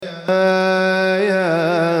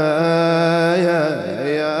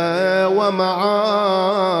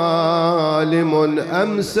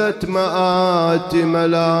5 مآتم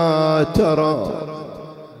لا ترى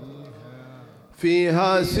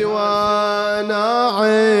فيها سوى ناعٍ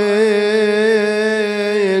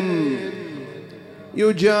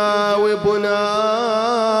يجاوبنا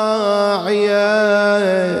عيا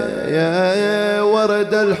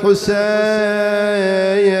ورد الحسين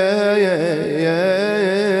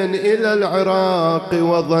إلى العراق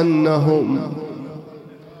وظنهم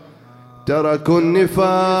تركوا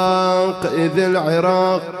النفاق إذ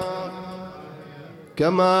العراق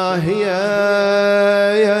كما هي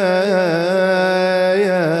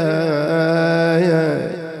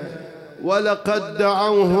ولقد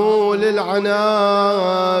دعوه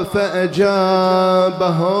للعناء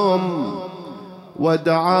فأجابهم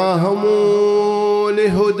ودعاهم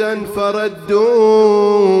لهدى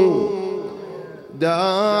فردوا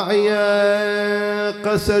داعيا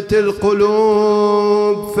قست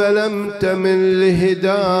القلوب فلم تمل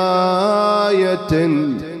لهداية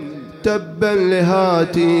تبا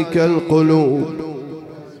لهاتيك القلوب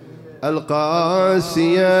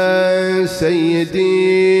القاسية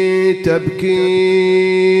سيدي تبكيك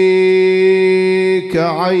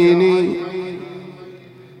عيني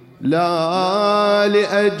لا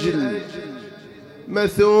لأجل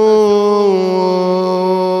مثوبة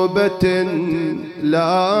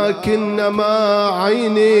لكنما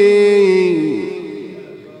عيني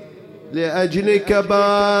لأجلك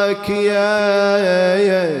باكيا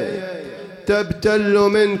تبتل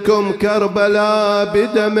منكم كربلاء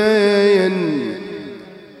بدمين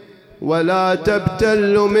ولا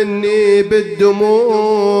تبتل مني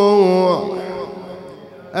بالدموع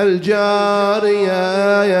الجارية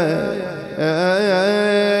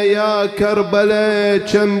يا كربلاء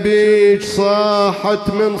كم بيك صاحت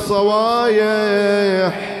من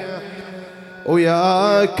صوايح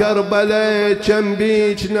ويا كربلاء كم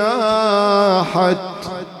بيك ناحت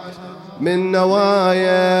من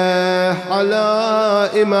نوايح على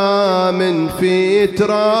إمام في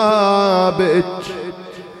ترابك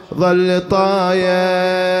ظل طايح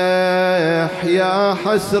يا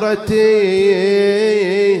حسرتي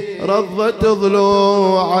رضت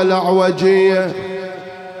ضلوع الأعوجية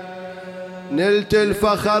نلت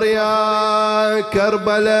الفخر يا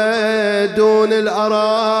كربلاء دون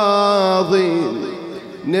الأراضي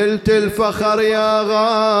نلت الفخر يا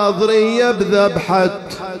غاضرية بذبحة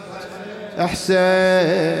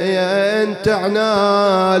حسين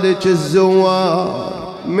تعنالك الزوار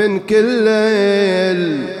من كل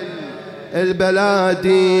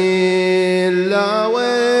البلادي لا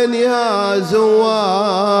وين يا زوار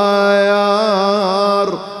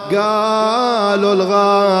قالوا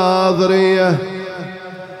الغاضرية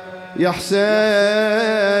يا حسين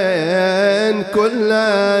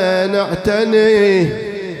كلنا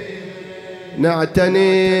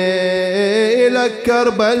نعتني لك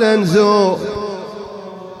كربلا نزور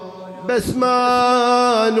بس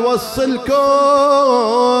ما نوصلكم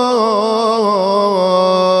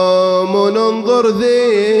وننظر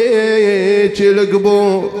ذيك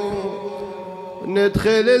القبور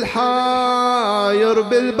ندخل الحاير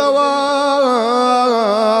بالبواكي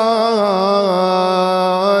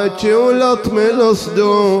ولطم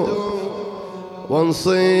الصدور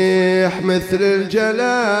ونصيح مثل الجلاب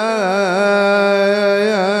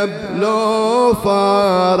لو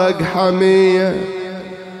فارق حمية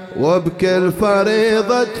وبكل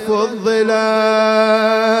فريضة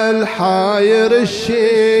الظلال حاير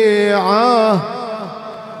الشيعة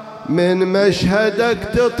من مشهدك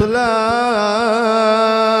تطلع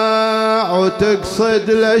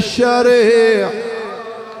وتقصد للشريع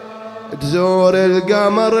تزور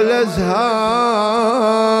القمر الازهار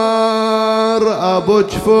ابو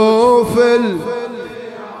جفوف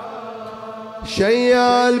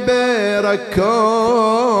شيال بيركم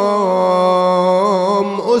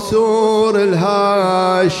أسور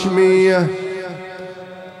الهاشمية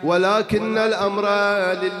ولكن الأمر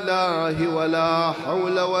لله ولا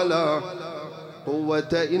حول ولا قوة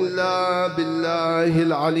إلا بالله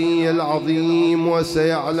العلي العظيم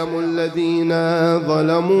وسيعلم الذين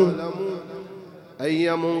ظلموا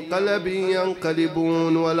أي منقلب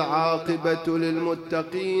ينقلبون والعاقبة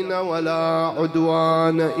للمتقين ولا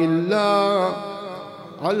عدوان إلا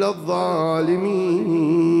على الظالمين.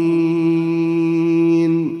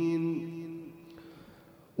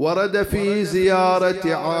 ورد في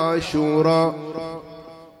زيارة عاشوراء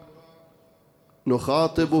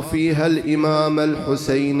نخاطب فيها الإمام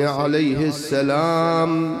الحسين عليه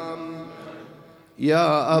السلام: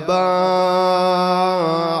 يا أبا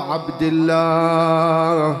عبد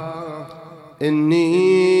الله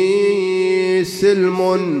إني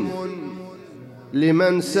سلم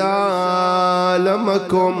لمن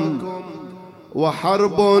سالمكم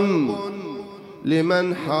وحرب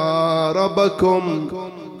لمن حاربكم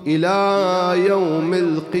إلى يوم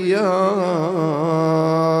القيامة.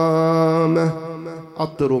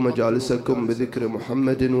 عطروا مجالسكم بذكر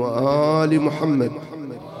محمد وآل محمد.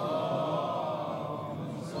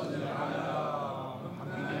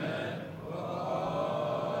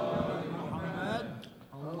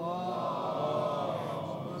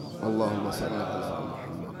 اللهم صل على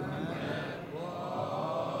محمد.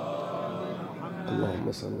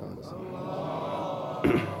 اللهم صل على محمد.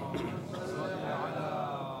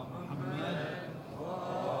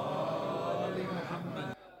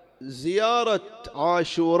 زيارة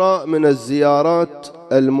عاشوراء من الزيارات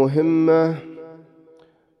المهمة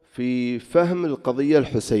في فهم القضية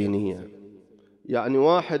الحسينية. يعني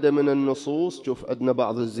واحدة من النصوص، شوف عندنا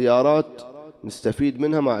بعض الزيارات نستفيد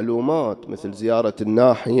منها معلومات، مثل زيارة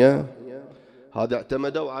الناحية، هذا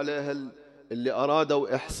اعتمدوا عليها اللي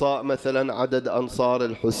أرادوا إحصاء مثلا عدد أنصار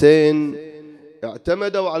الحسين،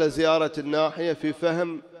 اعتمدوا على زيارة الناحية في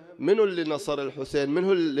فهم منو اللي نصر الحسين،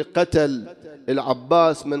 منو اللي قتل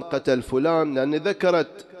العباس، من قتل فلان، لأن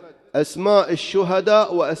ذكرت أسماء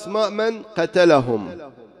الشهداء وأسماء من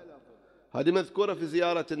قتلهم، هذه مذكورة في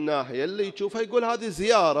زيارة الناحية. اللي يشوفها يقول هذه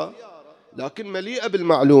زيارة لكن مليئة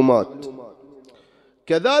بالمعلومات.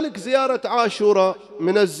 كذلك زيارة عاشوراء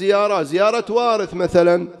من الزيارات، زيارة وارث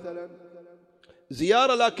مثلا،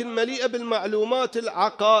 زيارة لكن مليئة بالمعلومات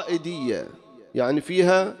العقائدية، يعني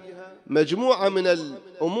فيها مجموعة من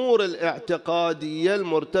الأمور الاعتقادية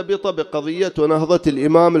المرتبطة بقضية ونهضة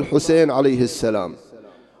الإمام الحسين عليه السلام.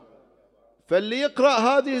 فاللي يقرأ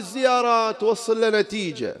هذه الزيارات وصل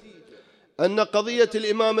لنتيجة أن قضية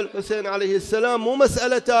الإمام الحسين عليه السلام مو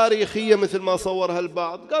مسألة تاريخية مثل ما صورها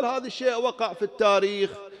البعض، قال هذا الشيء وقع في التاريخ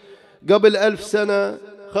قبل 1000 سنة،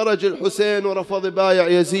 خرج الحسين ورفض بايع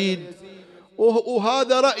يزيد،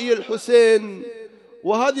 وهذا رأي الحسين،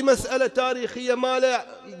 وهذه مسألة تاريخية ما لا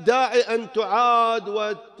داعي أن تعاد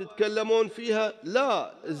وتتكلمون فيها.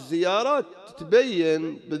 لا، الزيارات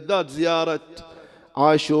تبين، بالذات زيارة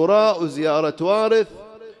عاشوراء وزيارة وارث،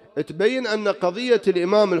 تبين أن قضية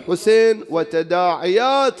الإمام الحسين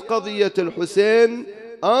وتداعيات قضية الحسين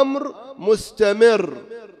أمر مستمر،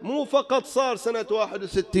 مو فقط صار سنة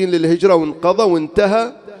 61 للهجرة وانقضى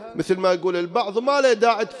وانتهى مثل ما يقول البعض، ما لا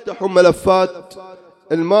داعي تفتحوا ملفات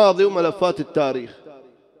الماضي وملفات التاريخ.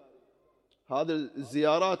 هذه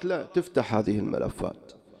الزيارات لا تفتح هذه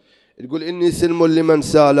الملفات. يقول إني سلم لمن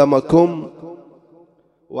سالمكم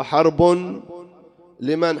وحرب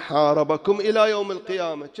لمن حاربكم إلى يوم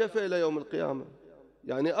القيامة. كيف إلى يوم القيامة؟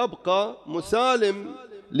 يعني أبقى مسالم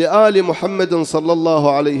لآل محمد صلى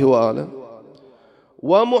الله عليه وآله،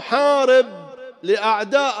 ومحارب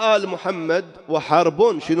لأعداء آل محمد،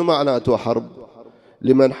 وحرب شنو معناته حرب؟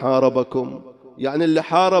 لمن حاربكم، يعني اللي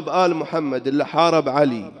حارب آل محمد، اللي حارب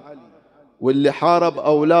علي، واللي حارب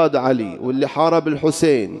أولاد علي، واللي حارب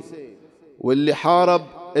الحسين، واللي حارب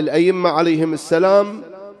الأئمة عليهم السلام،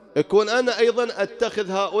 يكون أنا أيضا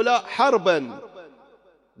أتخذ هؤلاء حربا.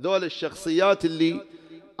 ذول الشخصيات اللي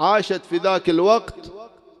عاشت في ذاك الوقت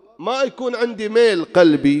ما يكون عندي ميل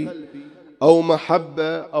قلبي أو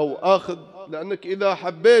محبة أو أخذ، لأنك إذا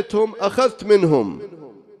حبيتهم أخذت منهم،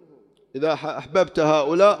 إذا أحببت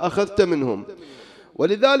هؤلاء أخذت منهم.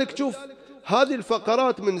 ولذلك شوف هذه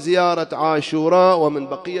الفقرات من زيارة عاشوراء ومن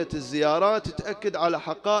بقية الزيارات تأكد على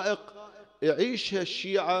حقائق يعيشها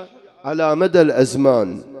الشيعة على مدى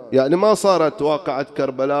الأزمان. يعني ما صارت واقعة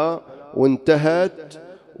كربلاء وانتهت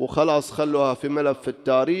وخلاص خلوها في ملف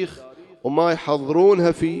التاريخ وما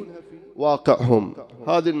يحضرونها في واقعهم.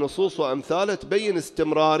 هذه النصوص وأمثالها تبين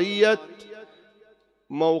استمرارية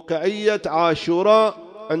موقعية عاشوراء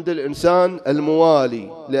عند الإنسان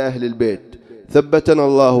الموالي لأهل البيت. ثبتنا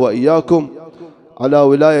الله وإياكم على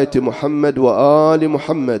ولاية محمد وآل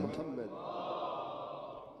محمد.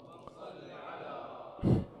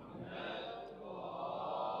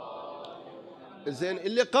 زين،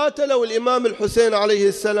 اللي قاتلوا الإمام الحسين عليه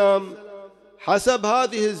السلام حسب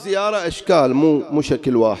هذه الزيارة أشكال، مو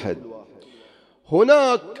شكل واحد.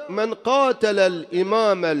 هناك من قاتل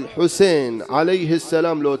الإمام الحسين عليه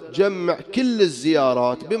السلام، لو تجمع كل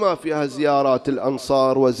الزيارات بما فيها زيارات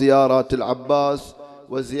الأنصار وزيارات العباس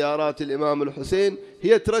وزيارات الإمام الحسين،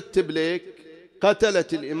 هي ترتب لك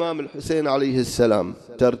قتلت الإمام الحسين عليه السلام،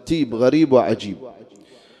 ترتيب غريب وعجيب.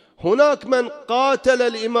 هناك من قاتل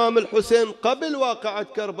الإمام الحسين قبل واقعة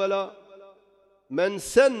كربلاء، من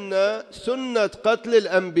سن سنة قتل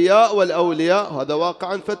الأنبياء والأولياء، هذا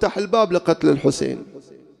واقعا فتح الباب لقتل الحسين،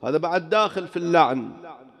 هذا بعد داخل في اللعن.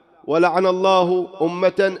 ولعن الله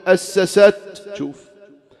أمة أسست، شوف،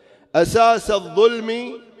 أساس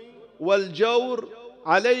الظلم والجور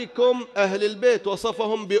عليكم أهل البيت،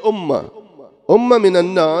 وصفهم بأمة، أمة من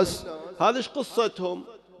الناس هذا إيش قصتهم؟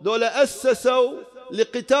 دولة أسسوا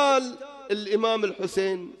لقتال الإمام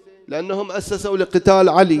الحسين، لأنهم أسسوا لقتال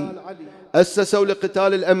علي، أسسوا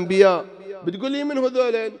لقتال الأنبياء. بتقول لي من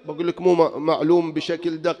هذولين؟ بقول لك مو معلوم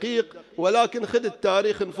بشكل دقيق، ولكن خذ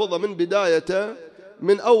التاريخ انفضه من بدايته،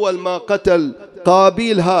 من أول ما قتل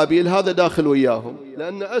قابيل هابيل، هذا داخل وياهم،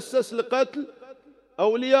 لأنه أسس لقتل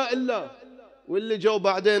أولياء الله. واللي جو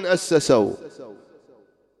بعدين أسسوا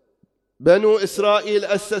بنو إسرائيل،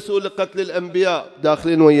 أسسوا لقتل الأنبياء،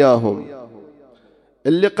 داخلين وياهم.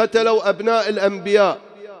 اللي قتلوا أبناء الأنبياء.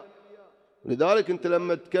 لذلك أنت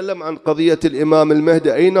لما تتكلم عن قضية الإمام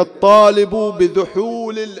المهدي، أين الطالب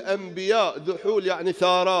بذحول الأنبياء؟ ذحول يعني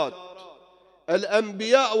ثارات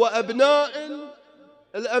الأنبياء وأبناء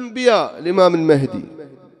الأنبياء. الإمام المهدي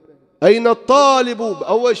أين الطالب؟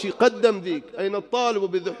 أول شيء قدم ذيك، أين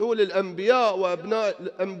الطالب بذحول الأنبياء وأبناء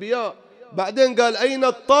الأنبياء. بعدين قال أين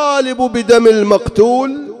الطالب بدم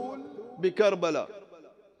المقتول بكربلاء.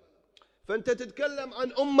 فأنت تتكلم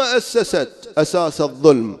عن أمة أسست أساس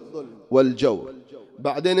الظلم والجور.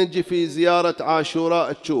 بعدين نجي في زيارة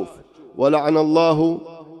عاشوراء تشوف ولعن الله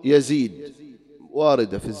يزيد،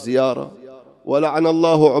 واردة في الزيارة، ولعن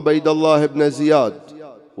الله عبيد الله بن زياد،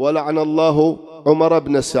 ولعن الله عمر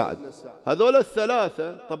بن سعد. هذول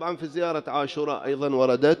الثلاثة طبعا في زيارة عاشوراء أيضا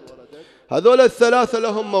وردت. هذول الثلاثة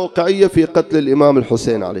لهم موقعية في قتل الإمام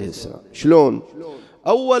الحسين عليه السلام. شلون؟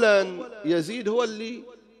 أولا يزيد هو اللي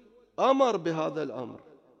أمر بهذا الأمر،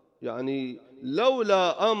 يعني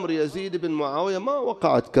لولا أمر يزيد بن معاوية ما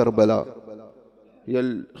وقعت كربلاء. هي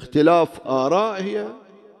الاختلاف آراء، هي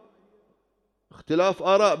اختلاف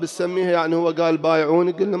آراء بنسميها. يعني هو قال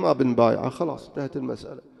بايعوني، قلنا ما بنبايعه، خلاص انتهت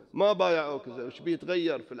المسألة. ما بايعوك، وش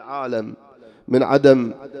بيتغير في العالم من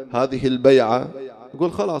عدم هذه البيعة؟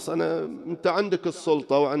 يقول خلاص انت عندك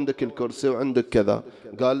السلطة وعندك الكرسي وعندك كذا.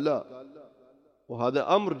 قال لا،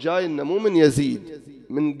 وهذا أمر جاي لنا مو من يزيد،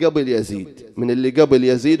 من قبل يزيد، من اللي قبل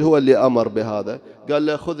يزيد هو اللي أمر بهذا. قال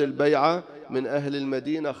له خذ البيعة من أهل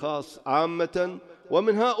المدينة خاص عامة،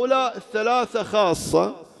 ومن هؤلاء الثلاثة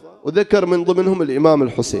خاصة، وذكر من ضمنهم الإمام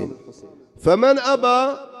الحسين. فمن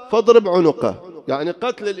أبى فاضرب عنقه. يعني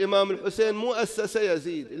قتل الإمام الحسين مو أسس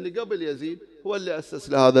يزيد، اللي قبل يزيد هو اللي أسس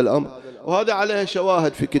لهذا الأمر. وهذا عليها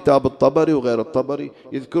شواهد في كتاب الطبري وغير الطبري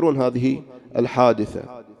يذكرون هذه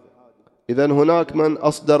الحادثة. إذن هناك من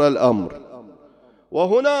أصدر الأمر،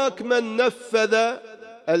 وهناك من نفذ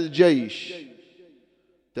الجيش.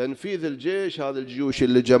 تنفيذ الجيش، هذا الجيوش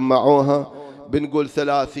اللي جمعوها، بنقول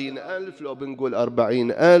 30,000 لو بنقول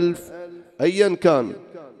 40,000 أيا كان،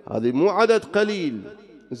 هذه مو عدد قليل.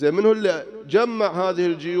 زي منه اللي جمع هذه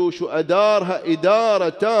الجيوش وأدارها إدارة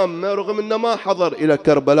تامة رغم أنه ما حضر إلى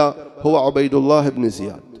كربلاء؟ هو عبيد الله بن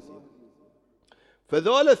زياد.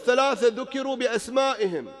 فذول الثلاثة ذكروا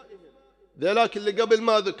بأسمائهم، ذلك اللي قبل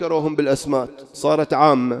ما ذكروهم بالأسماء، صارت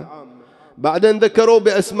عامة. بعدين ذكروا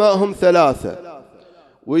بأسمائهم ثلاثة.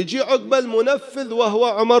 ويجي عقب المنفذ وهو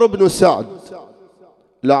عمر بن سعد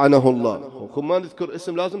لعنه الله. وكم ما نذكر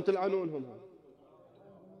اسم لازم تلعنونهم.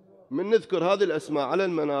 من نذكر هذه الأسماء على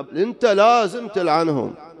المنابر أنت لازم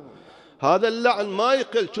تلعنهم. هذا اللعن ما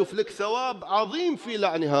يقل. شوف لك ثواب عظيم في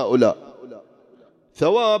لعن هؤلاء،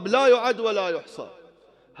 ثواب لا يعد ولا يحصى.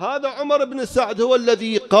 هذا عمر بن سعد هو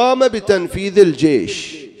الذي قام بتنفيذ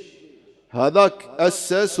الجيش. هذاك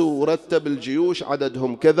أسس ورتب الجيوش،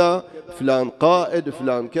 عددهم كذا، فلان قائد،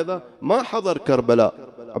 فلان كذا. ما حضر كربلاء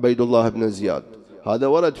عبيد الله بن زياد، هذا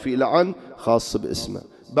ورد في لعن خاص باسمه.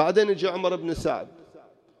 بعدين يجي عمر بن سعد.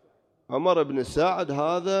 عمر بن سعد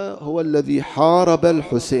هذا هو الذي حارب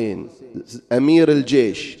الحسين، أمير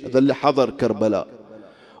الجيش، هذا اللي حضر كربلاء.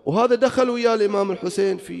 وهذا دخل ويا الإمام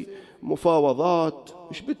الحسين في مفاوضات.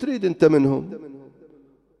 إيش بتريد أنت منهم؟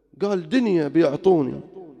 قال دنيا بيعطوني،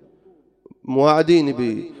 مواعديني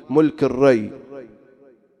بملك الري.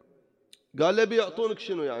 قال له بيعطونك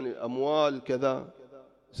شنو يعني؟ أموال كذا.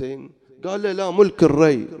 زين. قال له لا، ملك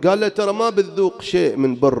الري. قال له ترى ما بتذوق شيء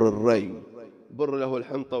من بر الري، بر له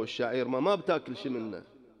الحنطة والشعير، ما بتاكل شيء منه.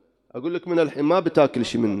 أقول لك من الحين ما بتاكل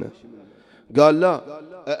شيء منه. قال لا،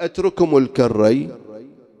 أترك ملك الري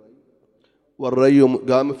والري.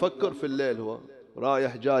 قام يفكر في الليل، هو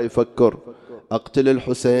رايح جاي يفكر، أقتل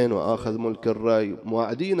الحسين وآخذ ملك الري،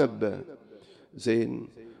 مواعدين به. زين.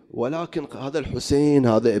 ولكن هذا الحسين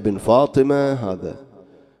هذا ابن فاطمة، هذا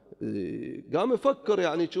قام يفكر،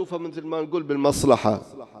 يعني يشوفها مثل ما نقول بالمصلحة،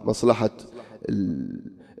 مصلحة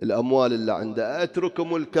الأموال اللي عنده. أترك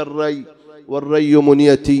ملك الري والري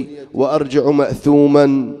منيتي وأرجع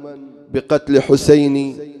مأثوما بقتل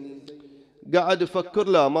حسيني. قاعد يفكر،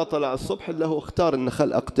 لا ما طلع الصبح إلا هو اختار إن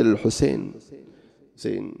خل أقتل الحسين.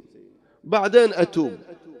 زين. بعدين أتوب.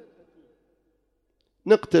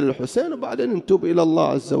 نقتل الحسين وبعدين نتوب إلى الله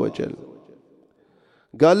عز وجل.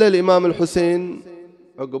 قال له الإمام الحسين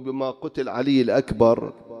عقب ما قتل علي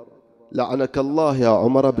الأكبر: لعنك الله يا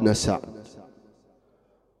عمر بن سعد،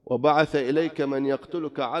 وبعث إليك من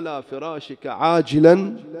يقتلك على فراشك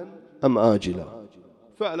عاجلا أم آجلا.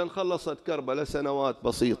 فعلا خلصت كربلاء سنوات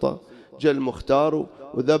بسيطة، جاء المختار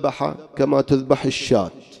وذبح كما تذبح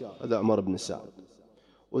الشاة، هذا عمر بن سعد،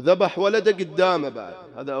 وذبح ولده قدامه بعد،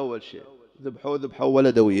 هذا أول شيء، ذبحوا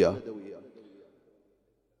ولده وياه.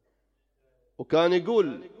 وكان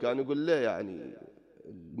يقول له يعني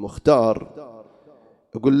المختار،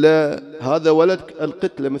 يقول له هذا ولدك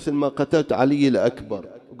القتله مثل ما قتلت علي الأكبر.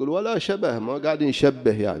 يقول ولا شبه، ما قاعد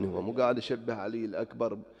يشبه، يعني هو مو قاعد يشبه علي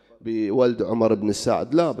الأكبر بولد عمر بن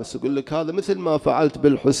سعد، لا، بس يقول لك هذا مثل ما فعلت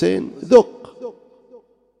بالحسين، ذق.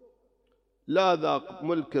 لا ذاق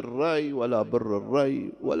ملك الري ولا بر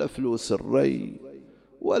الري ولا فلوس الري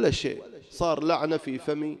ولا شيء، صار لعنة في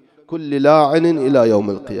فم كل لاعن إلى يوم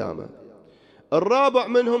القيامة. الرابع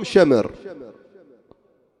منهم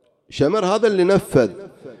شمر هذا اللي نفذ،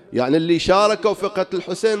 يعني اللي شاركوا في قتل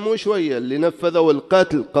الحسين مو شوية، اللي نفذوا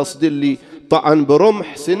القتل، قصدي اللي طعن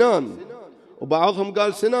برمح سنان، وبعضهم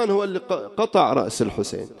قال سنان هو اللي قطع رأس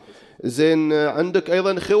الحسين. زين، عندك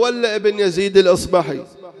أيضا خولة ابن يزيد الإصبحي،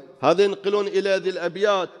 هذا ينقلون إلى ذي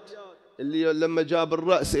الأبيات اللي لما جاب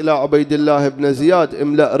الرأس إلى عبيد الله بن زياد: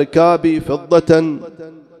 املأ ركابي فضة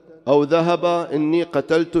أو ذهبا إني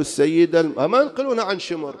قتلت السيد ما ينقلونها عن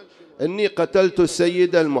شمر: إني قتلت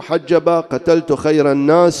السيد المحجبة، قتلت خير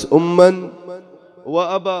الناس أما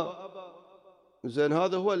وأبا. زين،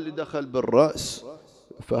 هذا هو اللي دخل بالرأس،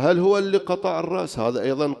 فهل هو اللي قطع الرأس؟ هذا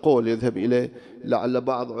أيضا قول يذهب إليه، لعل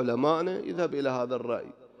بعض علمائنا يذهب إلى هذا الرأي،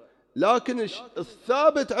 لكن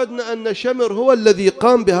الثابت عندنا أن شمر هو الذي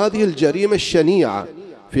قام بهذه الجريمة الشنيعة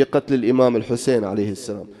في قتل الإمام الحسين عليه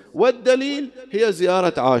السلام. والدليل هي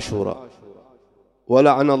زيارة عاشوراء: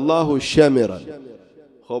 ولعن الله شمرا.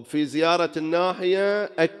 خب، في زيارة الناحية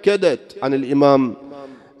أكدت عن الإمام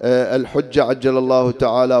الحجة عجل الله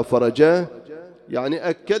تعالى فرجه، يعني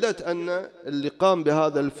أكدت أن اللي قام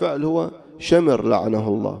بهذا الفعل هو شمر لعنه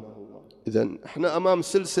الله. إذن احنا أمام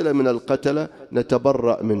سلسلة من القتلة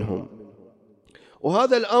نتبرأ منهم.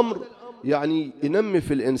 وهذا الأمر يعني ينمي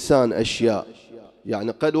في الإنسان أشياء،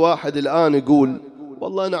 يعني قد واحد الآن يقول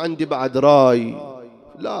والله أنا عندي بعد راي،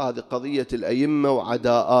 لا، هذه قضية الأئمة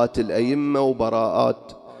وعداءات الأئمة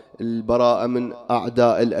وبراءات، البراءة من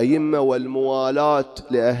أعداء الأئمة والموالاة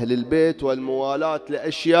لأهل البيت والموالاة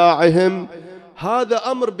لأشياعهم، هذا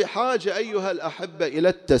أمر بحاجة أيها الأحبة إلى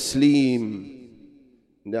التسليم،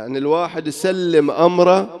 يعني الواحد يسلم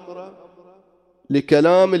أمره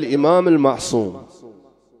لكلام الإمام المعصوم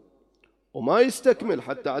وما يستكمل.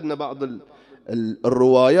 حتى عندنا بعض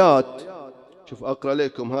الروايات، شوف أقرأ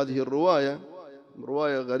لكم هذه الرواية،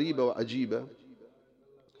 رواية غريبة وعجيبة.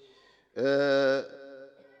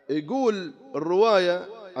 يقول الرواية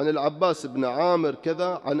عن العباس بن عامر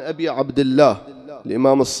كذا عن أبي عبد الله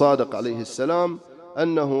الإمام الصادق عليه السلام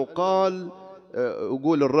أنه قال،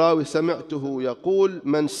 يقول الراوي: سمعته يقول: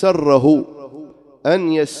 من سره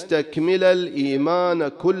أن يستكمل الإيمان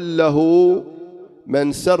كله،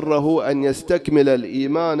 من سره أن يستكمل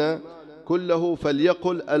الإيمان كله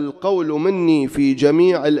فليقل: القول مني في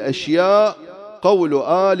جميع الأشياء قول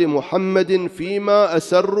آل محمد فيما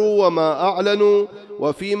أسروا وما أعلنوا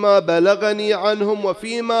وفيما بلغني عنهم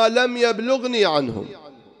وفيما لم يبلغني عنهم.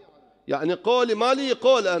 يعني قولي ما لي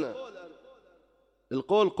قول أنا،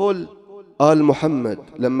 القول قول آل محمد.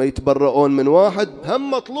 لما يتبرؤون من واحد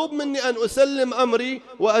هم مطلوب مني أن أسلم أمري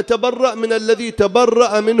وأتبرأ من الذي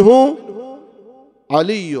تبرأ منه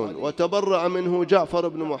علي وتبرأ منه جعفر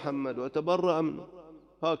بن محمد وتبرأ منه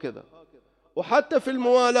هكذا. وحتى في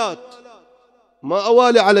الموالاة ما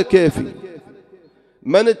أوالي على كيفي،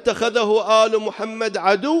 من اتخذه آل محمد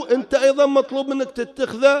عدو أنت أيضا مطلوب منك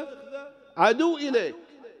تتخذه عدو إليك،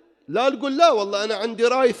 لا تقول لا والله أنا عندي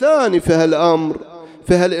رأي ثاني في هالأمر،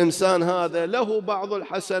 في هالإنسان هذا له بعض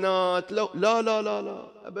الحسنات، لا لا لا لا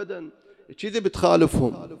أبدا، كذي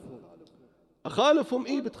بتخالفهم. أخالفهم؟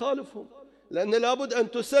 إيه بتخالفهم، لأن لابد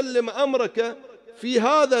أن تسلم أمرك في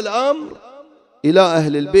هذا الأمر إلى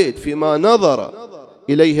أهل البيت فيما نظر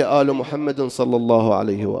إليه آل محمد صلى الله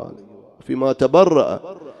عليه وآله، فيما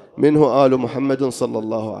تبرأ منه آل محمد صلى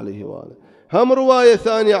الله عليه وآله. هم رواية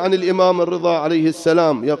ثانية عن الإمام الرضا عليه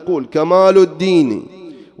السلام يقول: كمال الدين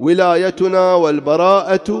ولايتنا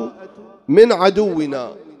والبراءة من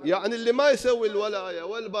عدونا. يعني اللي ما يسوي الولاية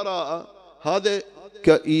والبراءة هذا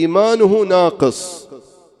كإيمانه ناقص.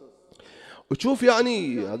 وتشوف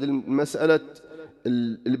يعني هذه المسألة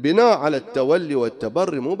البناء على التولي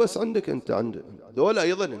والتبري مو بس عندك أنت، عندك دول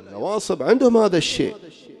أيضا النواصب عندهم هذا الشيء.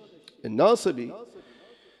 الناصبي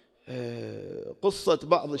قصة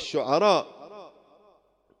بعض الشعراء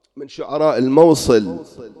من شعراء الموصل،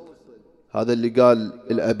 هذا اللي قال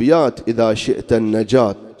الأبيات إذا شئت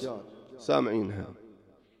النجاة، سامعينها؟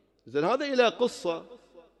 زين هذا إلى قصة،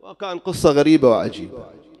 وكان قصة غريبة وعجيبة.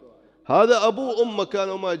 هذا أبوه وأمه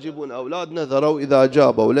كانوا ما يجيبون أولاد، نذروا إذا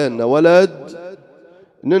جابوا لنا ولد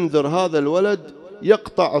ننذر هذا الولد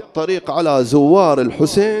يقطع الطريق على زوار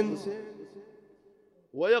الحسين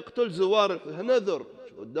ويقتل زوار الحسين. نذر،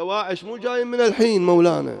 الدواعش مو جاي من الحين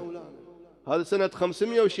مولانا، هذا سنة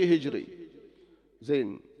 500 وشي هجري.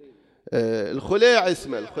 زين الخليع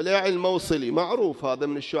اسمه الخليع الموصلي، معروف هذا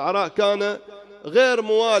من الشعراء، كان غير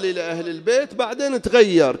موالي لأهل البيت، بعدين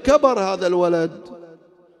تغير، كبر هذا الولد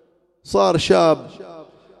صار شاب.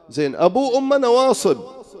 زين أبوه وأمه نواصب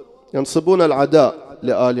ينصبون العداء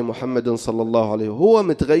لآل محمد صلى الله عليه وسلم، هو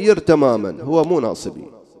متغير تماما، هو مو ناصبي.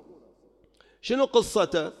 شنو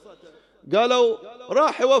قصته؟ قالوا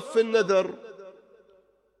راح يوفي النذر،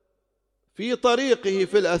 في طريقه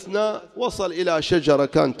في الأثناء وصل إلى شجرة،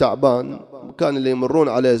 كان تعبان، كان اللي يمرون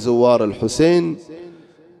عليه زوار الحسين،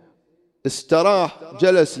 استراح،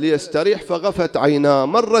 جلس ليستريح، فغفت عيناه،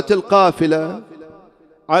 مرت القافلة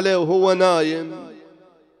عليه وهو نايم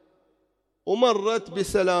ومرت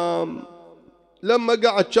بسلام. لما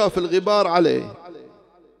قعد شاف الغبار عليه،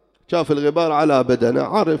 شاف الغبار على بدنه،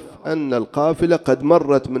 عرف أن القافلة قد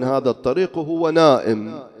مرت من هذا الطريق وهو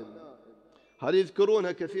نائم. هذه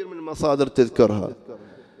يذكرونها كثير من المصادر تذكرها،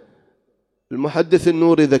 المحدث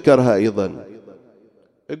النوري ذكرها أيضا.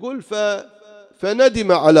 يقول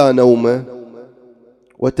فندم على نومه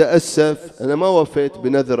وتأسف، أنا ما وفيت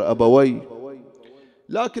بنذر أبوي.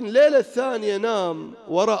 لكن الليلة الثانية نام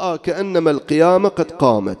ورأى كأنما القيامة قد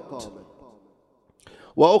قامت،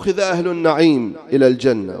 وأخذ أهل النعيم إلى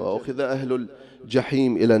الجنة وأخذ أهل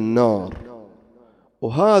الجحيم إلى النار.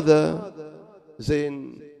 وهذا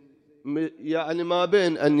زين يعني ما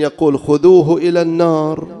بين أن يقول خذوه إلى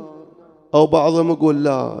النار، أو بعضهم يقول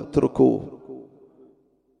لا اتركوه.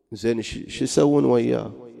 زين شو يسوون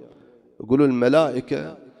وياه؟ يقولوا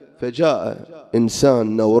الملائكة، فجاء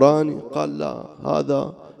إنسان نوراني قال لا،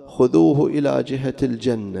 هذا خذوه إلى جهة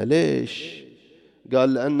الجنة. ليش؟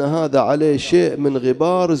 قال لأن هذا عليه شيء من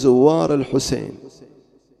غبار زوار الحسين.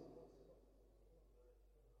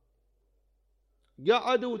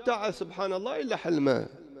 قعدوا تعا سبحان الله إلا حلمه،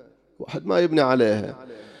 واحد ما يبني عليها.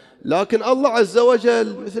 لكن الله عز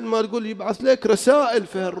وجل مثل ما تقول يبعث لك رسائل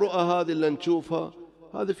في الرؤى هذه اللي نشوفها،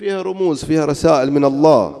 هذه فيها رموز، فيها رسائل من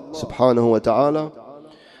الله سبحانه وتعالى.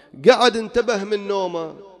 قعد انتبه من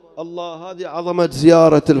نومه، الله هذه عظمة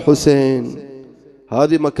زيارة الحسين،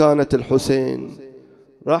 هذه مكانة الحسين.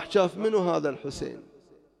 راح شاف منه هذا الحسين،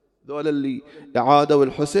 ذول اللي إعادة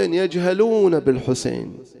والحسين يجهلون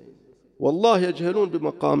بالحسين، والله يجهلون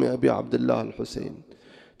بمقام أبي عبد الله الحسين.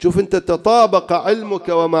 شوف أنت تطابق علمك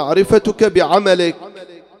ومعرفتك بعملك،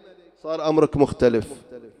 صار أمرك مختلف.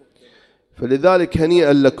 فلذلك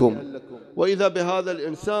هنيئا لكم. وإذا بهذا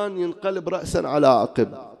الإنسان ينقلب رأسا على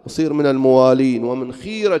عقب، يصير من الموالين ومن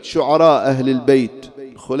خيرة شعراء أهل البيت،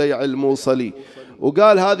 خليع الموصلي.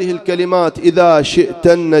 وقال هذه الكلمات: إذا شئت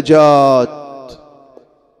النجاة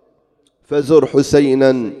فزر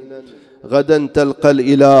حسينا، غدا تلقى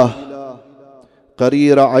الإله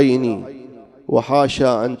قرير عيني،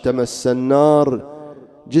 وحاشا أن تمس النار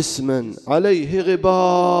جسما عليه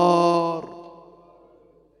غبار.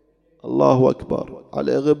 الله أكبر،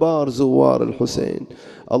 عليه غبار زوار الحسين.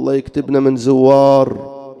 الله يكتبنا من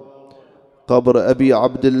زوار قبر أبي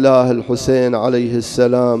عبد الله الحسين عليه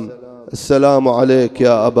السلام. السلام عليك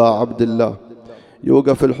يا أبا عبد الله.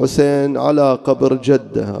 يوقف الحسين على قبر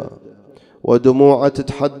جدها ودموعه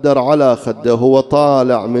تتحدر على خده، هو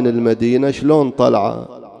طالع من المدينة. شلون طلع؟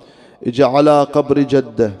 اجى على قبر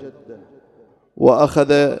جده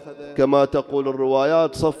وأخذ كما تقول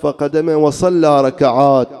الروايات صف قدمه وصلى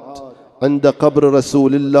ركعات عند قبر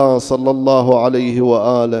رسول الله صلى الله عليه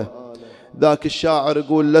وآله. ذاك الشاعر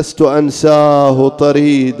يقول: لست أنساه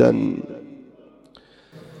طريدا،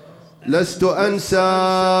 لست أنساه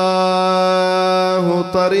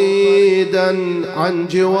طريدا عن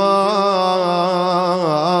جوار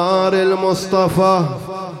المصطفى،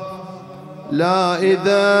 لا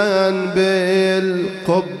إذن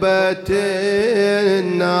بالقبة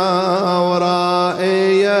النوراء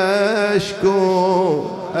يشكو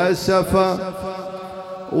أسفا،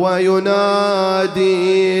 وينادي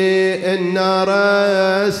إن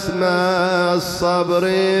رسم الصبر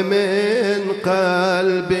من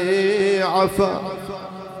قلبي عفا،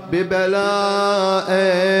 ببلاء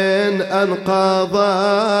أنقض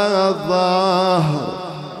الظهر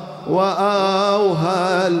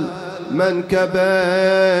وأوهل منكبين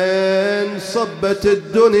صبت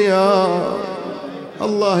الدنيا.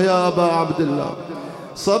 الله يا أبا عبد الله،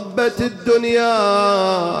 صبت الدنيا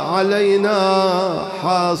علينا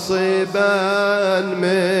حاصبا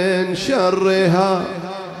من شرها،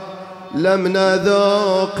 لم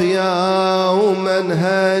نذوق يوما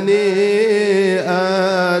هنيئا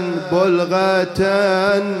بلغة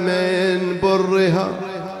من برها.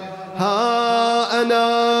 ها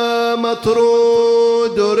أنا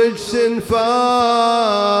مطرود رجس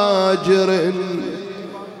فاجر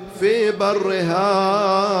في برها،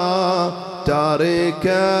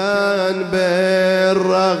 تاركا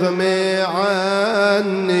بالرغم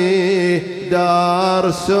عني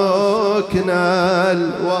دار سكن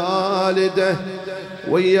الوالده،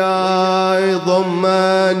 وياي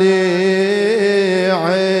ضمني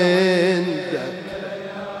عندك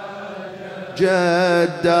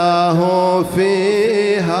جداه في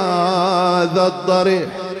هذا الضريح.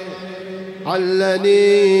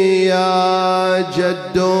 علني يا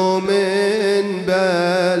جد من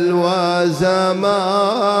بلوى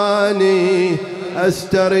زماني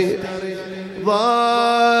أستريح،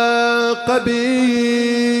 ضاق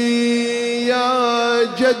بي يا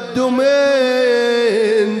جد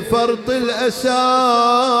من فرط الأسى،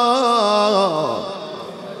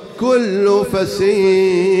 كل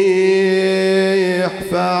فسيح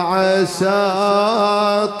فعسى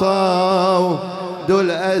طاو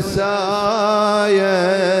دل أسى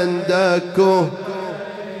يندكه.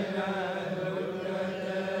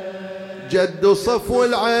 جد صفو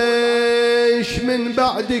العيش من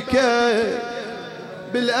بعدك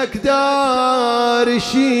بالأكدار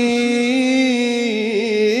شيب،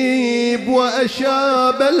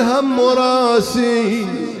 وأشاب الهم راسي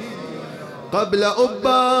قبل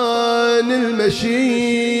أبان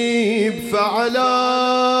المشيب، فعلى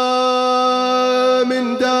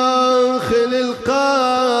من داخل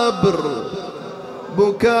القبر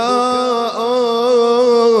بكاء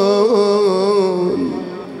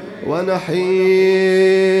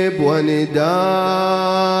ونحيب ونداء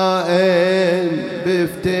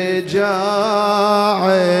بافتجاع.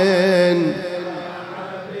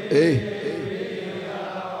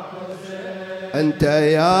 أنت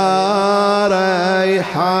يا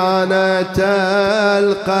ريحانة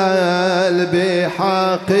القلب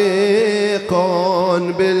حقيق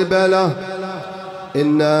بالبلى،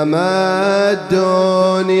 إنما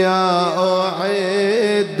الدنيا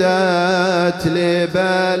أعدت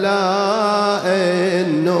لبلاء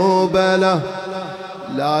النبلة،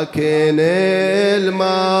 لكن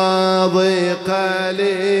الماضي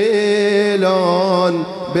قليل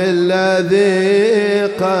بالذي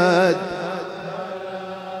قد،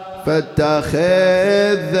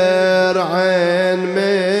 فاتخذ ذرع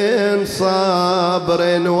من صبر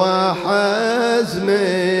وحزم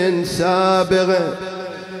سابغ،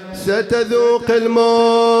 ستذوق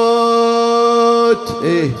الموت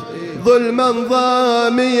ظلما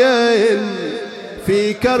ضاميا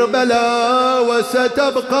في كربلاء،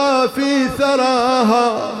 وستبقى في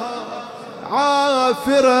ثراها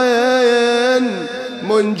عافرا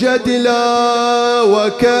منجدلا،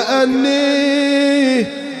 وكأني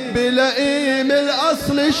بلئيم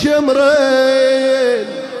الأصل شمرين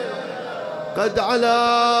قد على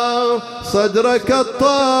صدرك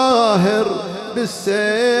الطاهر بالسيف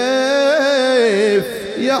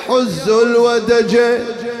يحز الودج،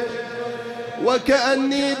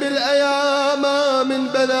 وكأني بالأيام من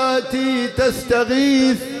بناتي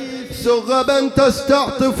تستغيث سغبا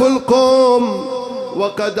تستعطف القوم،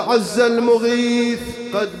 وقد عز المغيث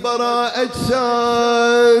قد برى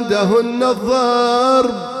أجسادهن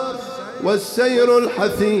الضرب، والسير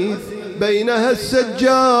الحثيث بينها السجاد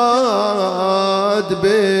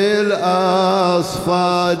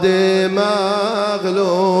بالأصفاد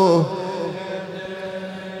مغلوه.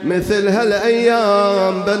 مثل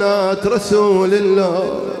هالأيام بنات رسول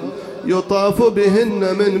الله يطاف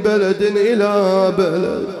بهن من بلد إلى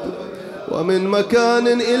بلد ومن مكان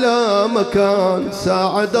إلى مكان.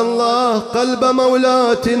 ساعد الله قلب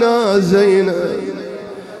مولاتنا زينب،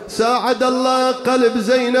 ساعد الله قلب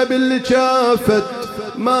زينب اللي شافت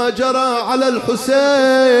ما جرى على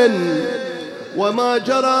الحسين وما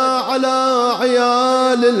جرى على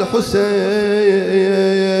عيال الحسين.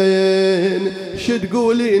 شو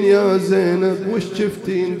تقولين يا زينب وش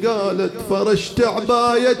شفتين؟ قالت فرشت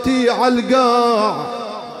عبايتي عالقاع،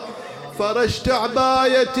 فرشت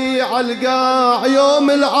عبايتي عالقاع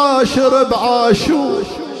يوم العاشر بعاشور،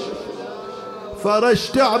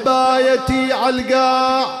 فرشت عبايتي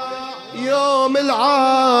عالقاع يوم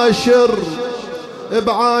العاشر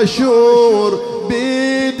بعاشور،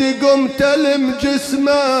 بيد بيدي قمت ألم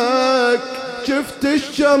جسمك شفت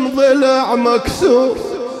الشم ضلع مكسور.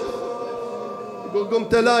 يقول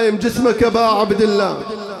قمت لايم جسمك أبا عبد الله،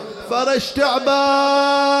 فرشت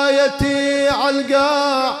عبايتي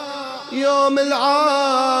عالقاع يوم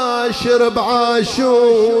العاشر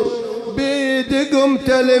بعاشور. بيدي قمت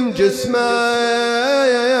ألم جسمك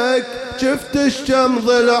شفت الشم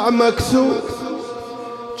ضلع مكسور.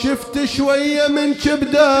 شفت شوية من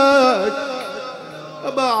كبدك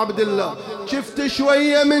أبا عبد الله، شفت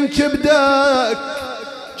شوية من كبدك،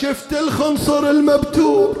 شفت الخنصر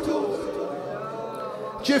المبتور.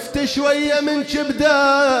 شفت شوية من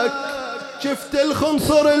كبدك، شفت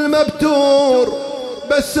الخنصر المبتور،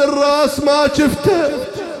 بس الراس ما شفته،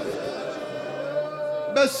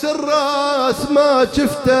 بس الراس ما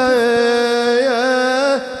شفته.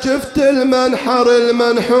 شفت المنحر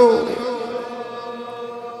المنحور.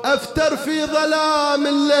 أفتر في ظلام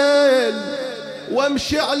الليل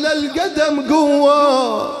وامشي على القدم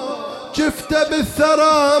قوة، شفته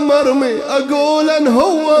بالثرى مرمي أقول أن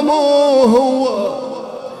هو مو هو.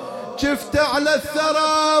 شفته على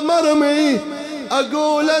الثرى مرمي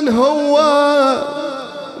أقول أن هو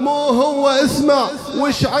مو هو. اسمع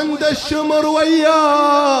وش عند الشمر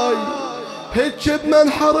وياي هيك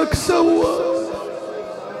بمنحرك سوى.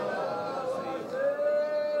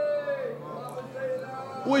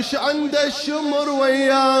 وش عند الشمر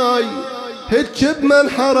وياي هيك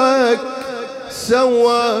بمنحرك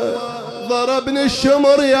سوى. ضربني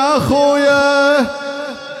الشمر يا خويا،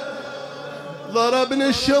 ضربني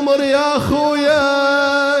الشمر يا خويا،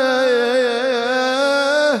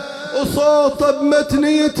 وصوته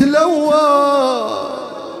بمتني يتلوى.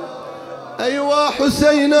 أيوا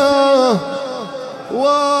حسينة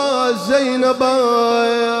وزينبا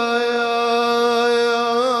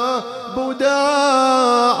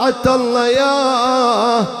بوداعة الله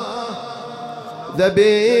يا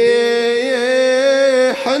ذبيح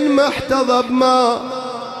محتضب ما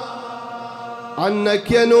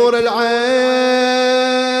عنك يا نور العين.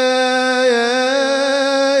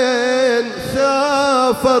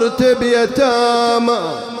 سافرت بيتامى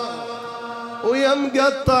ويا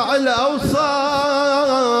مقطع الأوصال،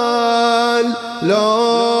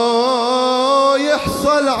 لو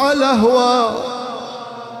يحصل على هوا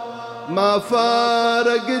ما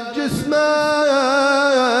فارق جسمك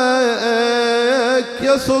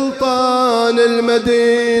يا سلطان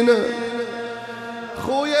المدينة.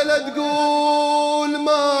 خويا لا تقول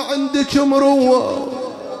ما عندك مروة،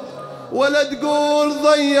 ولا تقول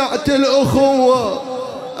ضيعت الأخوة.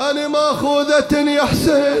 أنا ماخوذة يا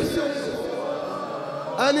حسين،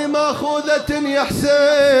 أنا ماخوذة يا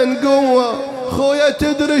حسين قوة. خويا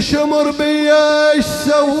تدري شمر بيا ايش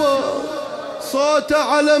سوى، صوت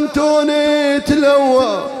علمتوني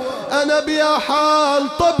تلوى. أنا بيا حال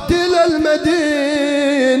طبت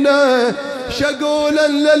للمدينة، شقولا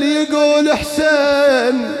للي يقول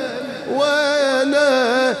حسين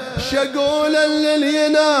وانا، شقولا للي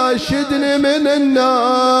يناشدني من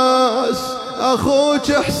الناس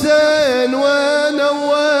أخوك حسين وانا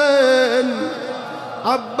وين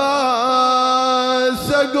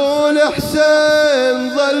عباس. أقول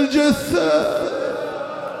حسين ظل جثة،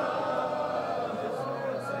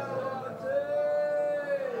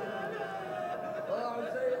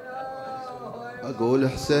 أقول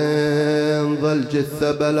حسين ظل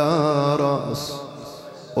جثة بلا راس،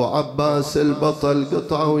 وعباس البطل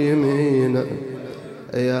قطعه ويمينه.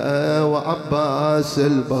 يا وعباس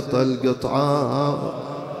البطل قطعه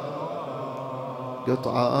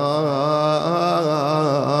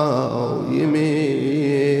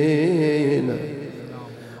ويمينه.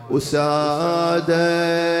 وسادة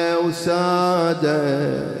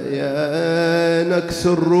يا نكس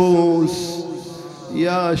الروس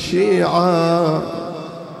يا شيعة،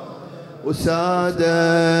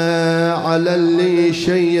 وسادة على اللي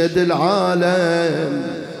شيد العالم،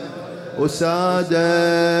 وسادة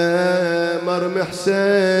مرمي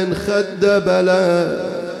حسين خده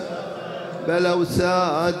بلا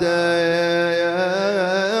وسادة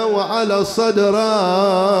وعلى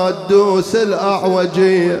صدره تدوس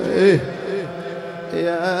الأعوجية،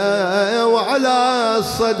 وعلى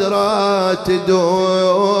صدره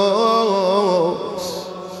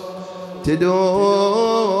تدوس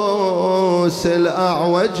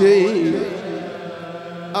الأعوجي.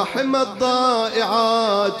 أحمى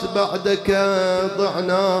الضائعات بعدك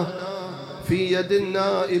ضعنا في يد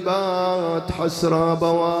النائبات حسرى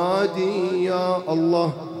بوادي. يا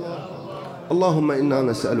الله، اللهم إنا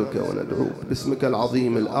نسألك وندعوك باسمك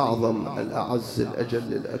العظيم الأعظم الأعز الأجل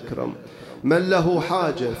الأكرم، من له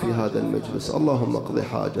حاجة في هذا المجلس اللهم اقض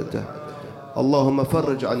حاجته. اللهم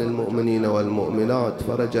فرج عن المؤمنين والمؤمنات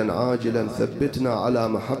فرجا عاجلا، ثبتنا على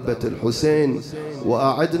محبة الحسين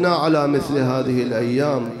وأعدنا على مثل هذه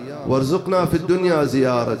الأيام، وارزقنا في الدنيا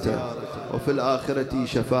زيارته وفي الآخرة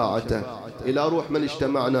شفاعته إلى روح من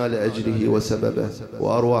اجتمعنا لأجله وسببه،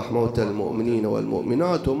 وأرواح موتى المؤمنين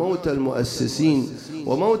والمؤمنات وموتى المؤسسين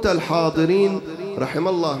وموتى الحاضرين. رحم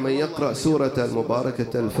الله من يقرأ سورة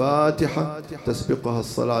المباركة الفاتحة تسبقها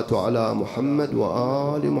الصلاة على محمد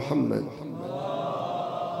وآل محمد.